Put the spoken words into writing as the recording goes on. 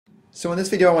So in this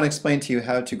video I want to explain to you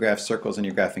how to graph circles in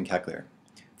your graphing calculator.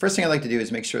 First thing I'd like to do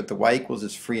is make sure that the y equals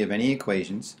is free of any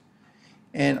equations,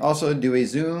 and also do a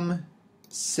zoom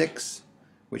 6,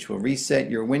 which will reset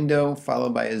your window,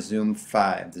 followed by a zoom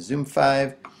 5. The zoom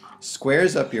 5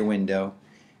 squares up your window,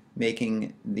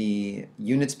 making the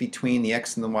units between the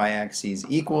x and the y axes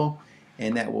equal,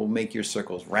 and that will make your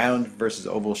circles round versus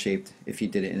oval shaped if you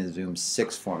did it in a zoom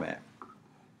 6 format.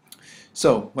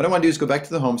 So what I want to do is go back to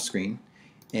the home screen,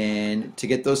 and to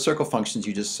get those circle functions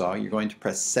you just saw, you're going to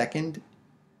press second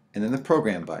and then the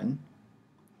program button,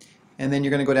 and then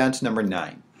you're going to go down to number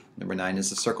 9. Number 9 is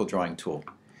the circle drawing tool.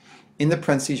 In the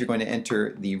parentheses you're going to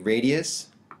enter the radius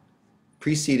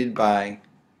preceded by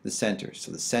the center.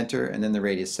 So the center and then the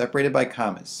radius separated by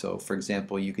commas. So for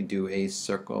example, you could do a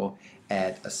circle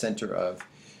at a center of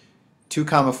 2,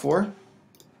 4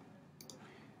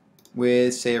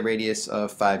 with, say, a radius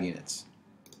of 5 units.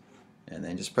 And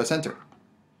then just press enter.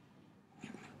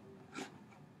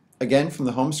 Again, from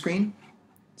the home screen,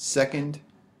 second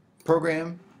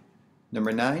program,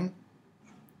 number 9.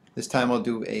 This time I'll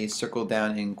do a circle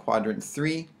down in quadrant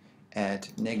 3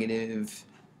 at -5,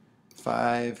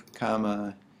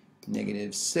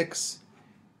 -6,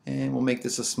 and we'll make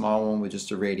this a small one with just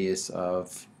a radius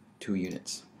of 2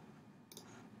 units.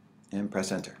 And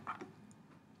press enter.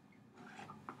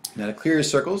 Now to clear your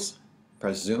circles,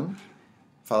 press zoom,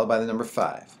 followed by the number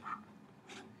 5.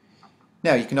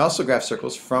 Now you can also graph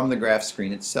circles from the graph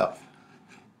screen itself.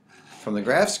 From the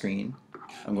graph screen,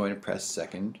 I'm going to press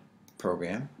second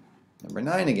program, number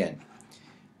 9 again.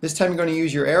 This time you're going to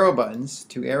use your arrow buttons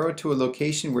to arrow to a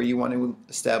location where you want to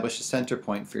establish a center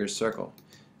point for your circle.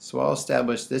 So I'll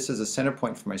establish this as a center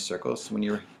point for my circle. So when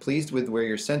you're pleased with where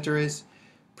your center is,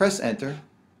 press enter.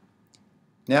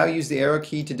 Now use the arrow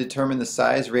key to determine the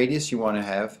size radius you want to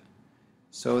have.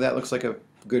 So that looks like a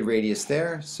good radius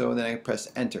there, so then I press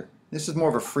enter. This is more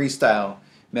of a freestyle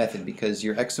method because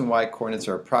your x and y coordinates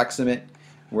are approximate,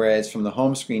 whereas from the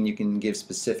home screen you can give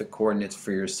specific coordinates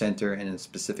for your center and a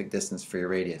specific distance for your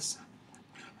radius.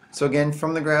 So again,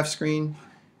 from the graph screen,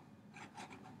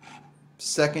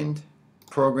 second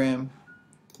program,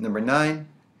 number 9,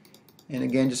 and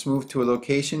again just move to a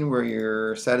location where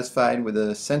you're satisfied with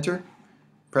a center.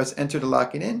 Press enter to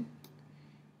lock it in.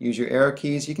 Use your arrow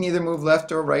keys. You can either move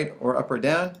left or right or up or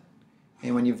down.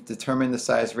 And when you've determined the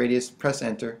size radius, press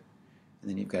enter,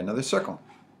 and then you've got another circle.